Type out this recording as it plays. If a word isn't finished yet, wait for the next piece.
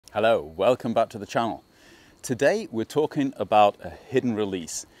Hello, welcome back to the channel. Today we're talking about a hidden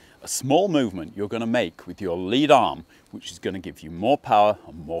release, a small movement you're going to make with your lead arm, which is going to give you more power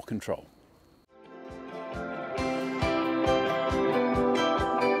and more control.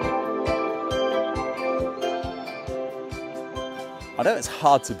 I know it's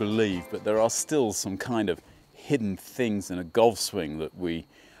hard to believe, but there are still some kind of hidden things in a golf swing that we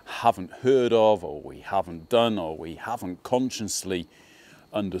haven't heard of, or we haven't done, or we haven't consciously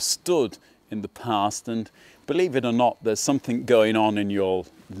understood in the past. And believe it or not, there's something going on in your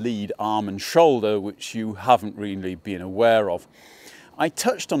lead arm and shoulder which you haven't really been aware of. I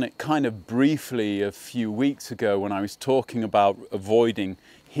touched on it kind of briefly a few weeks ago when I was talking about avoiding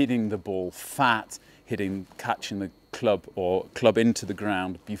hitting the ball fat, catching the club or club into the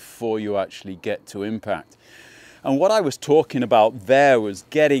ground before you actually get to impact. And what I was talking about there was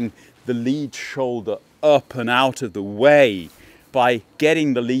getting the lead shoulder up and out of the way. By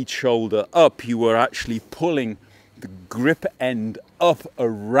getting the lead shoulder up, you were actually pulling the grip end up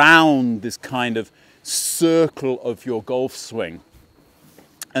around this kind of circle of your golf swing,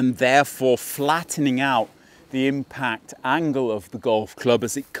 and therefore flattening out the impact angle of the golf club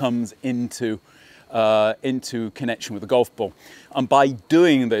as it comes into connection with the golf ball. And by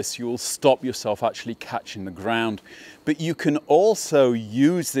doing this, you will stop yourself actually catching the ground. But you can also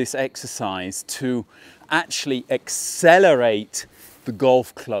use this exercise to actually accelerate the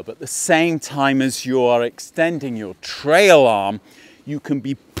golf club. At the same time as you are extending your trail arm, you can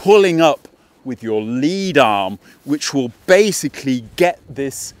be pulling up with your lead arm, which will basically get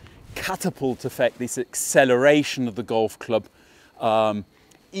this catapult effect, this acceleration of the golf club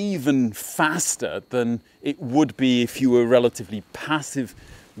even faster than it would be if you were relatively passive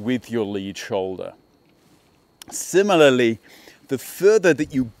with your lead shoulder. Similarly, the further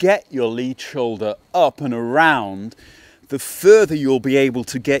that you get your lead shoulder up and around, the further you'll be able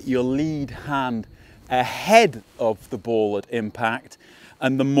to get your lead hand ahead of the ball at impact,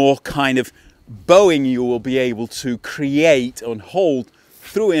 and the more kind of bowing you will be able to create and hold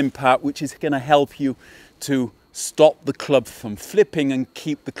through impact, which is going to help you to stop the club from flipping and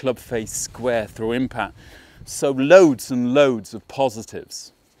keep the club face square through impact. So loads and loads of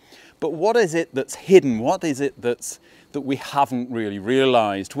positives. But what is it that's hidden? What is it that we haven't really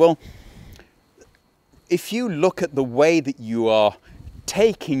realized? Well, if you look at the way that you are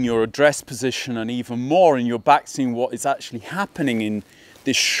taking your address position, and even more in your backswing, what is actually happening in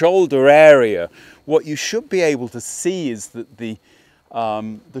this shoulder area, what you should be able to see is that the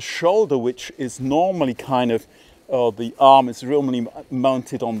shoulder, which is normally kind of, the arm is normally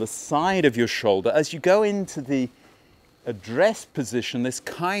mounted on the side of your shoulder. As you go into the address position, this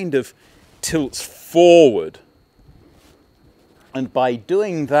kind of tilts forward. And by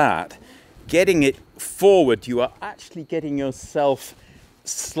doing that, getting it forward, you are actually getting yourself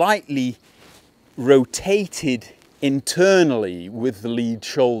slightly rotated internally with the lead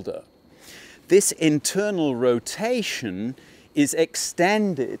shoulder. This internal rotation is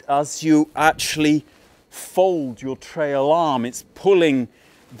extended as you actually fold your trail arm. It's pulling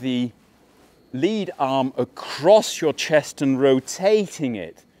the lead arm across your chest and rotating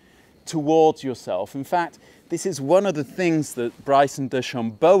it towards yourself. In fact, this is one of the things that Bryson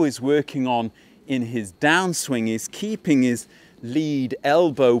DeChambeau is working on in his downswing, is keeping his lead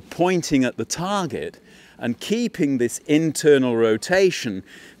elbow pointing at the target and keeping this internal rotation,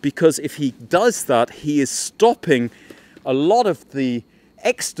 because if he does that, he is stopping a lot of the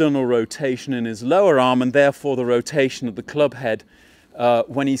external rotation in his lower arm, and therefore the rotation of the club head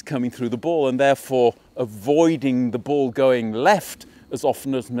when he's coming through the ball, and therefore avoiding the ball going left as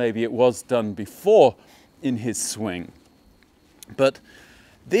often as maybe it was done before in his swing. But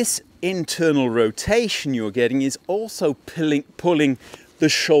this internal rotation you're getting is also pulling the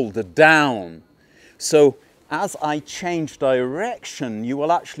shoulder down. So as I change direction, you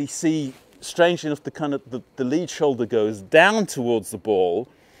will actually see, strangely enough, the lead shoulder goes down towards the ball.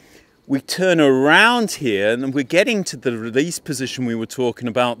 We turn around here and we're getting to the release position we were talking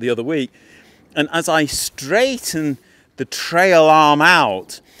about the other week. And as I straighten the trail arm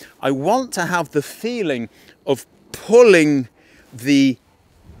out, I want to have the feeling of pulling the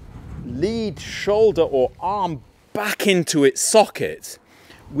lead shoulder or arm back into its socket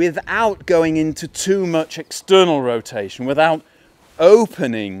without going into too much external rotation, without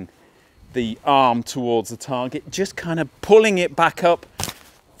opening the arm towards the target, just kind of pulling it back up,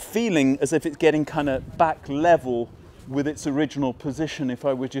 feeling as if it's getting kind of back level with its original position if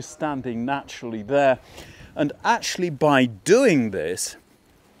I were just standing naturally there. And actually by doing this,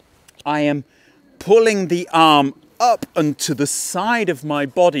 I am pulling the arm up and to the side of my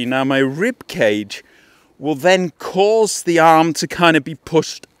body. Now my rib cage will then cause the arm to kind of be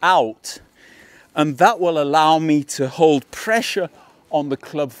pushed out, and that will allow me to hold pressure on the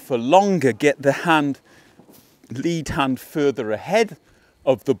club for longer, get the lead hand further ahead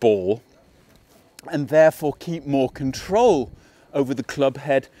of the ball, and therefore keep more control over the club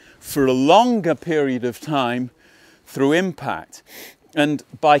head for a longer period of time through impact. And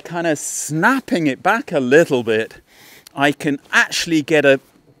by kind of snapping it back a little bit, I can actually get a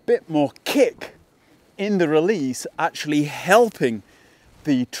bit more kick in the release, actually helping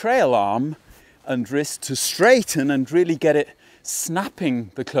the trail arm and wrist to straighten and really get it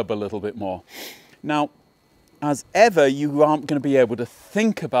snapping the club a little bit more. Now, as ever, you aren't going to be able to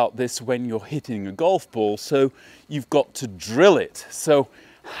think about this when you're hitting a golf ball, so you've got to drill it. So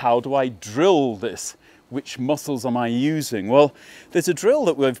how do I drill this? Which muscles am I using? Well, there's a drill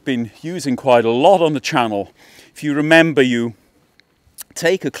that we've been using quite a lot on the channel. If you remember, you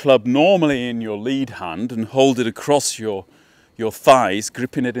take a club normally in your lead hand and hold it across your thighs,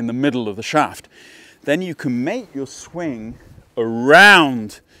 gripping it in the middle of the shaft. Then you can make your swing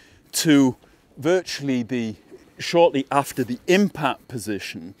around to virtually shortly after the impact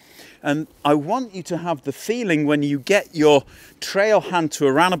position. And I want you to have the feeling when you get your trail hand to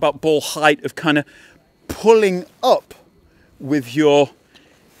around about ball height of kind of pulling up with your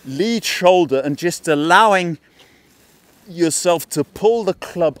lead shoulder and just allowing yourself to pull the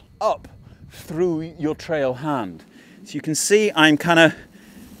club up through your trail hand. So you can see I'm kind of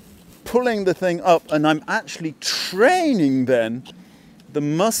pulling the thing up, and I'm actually training then the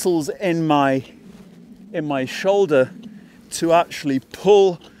muscles in my shoulder to actually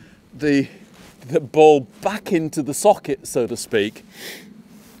pull the ball back into the socket, so to speak.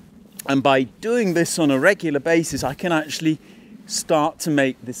 And by doing this on a regular basis, I can actually start to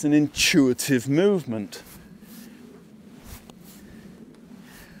make this an intuitive movement.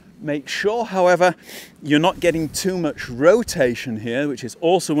 Make sure, however, you're not getting too much rotation here, which is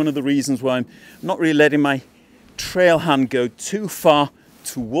also one of the reasons why I'm not really letting my trail hand go too far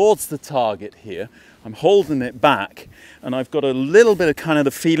towards the target here. I'm holding it back, and I've got a little bit of kind of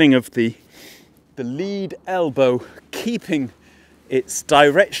the feeling of the lead elbow keeping its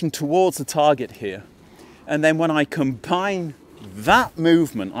direction towards the target here. And then when I combine that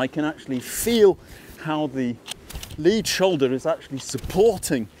movement, I can actually feel how the lead shoulder is actually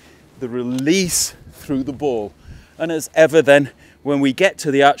supporting the release through the ball. And as ever then, when we get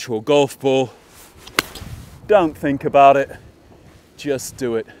to the actual golf ball, don't think about it, just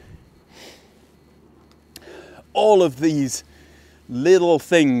do it. All of these little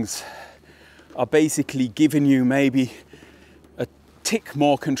things are basically giving you maybe a tick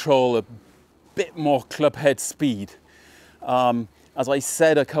more control, a bit more club head speed. As I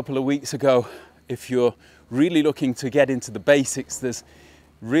said a couple of weeks ago, if you're really looking to get into the basics, there's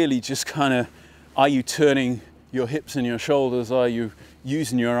really just kind of, are you turning your hips and your shoulders? Are you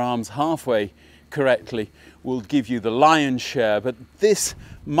using your arms halfway correctly? Will give you the lion's share. But this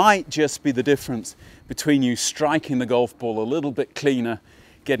might just be the difference between you striking the golf ball a little bit cleaner,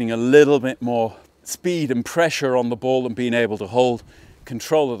 getting a little bit more speed and pressure on the ball, and being able to hold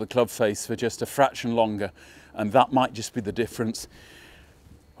control of the club face for just a fraction longer. And that might just be the difference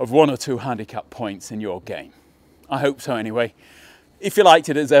of 1 or 2 handicap points in your game. I hope so anyway. If you liked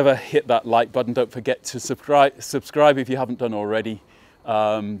it as ever, hit that like button. Don't forget to subscribe if you haven't done already.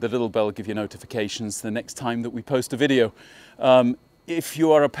 The little bell will give you notifications the next time that we post a video. If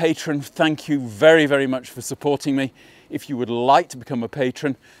you are a patron, thank you very, very much for supporting me. If you would like to become a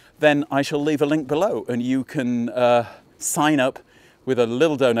patron, then I shall leave a link below, and you can sign up with a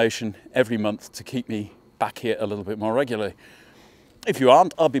little donation every month to keep me back here a little bit more regularly. If you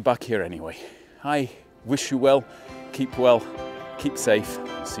aren't, I'll be back here anyway. I wish you well, keep safe,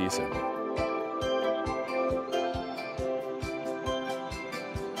 see you soon.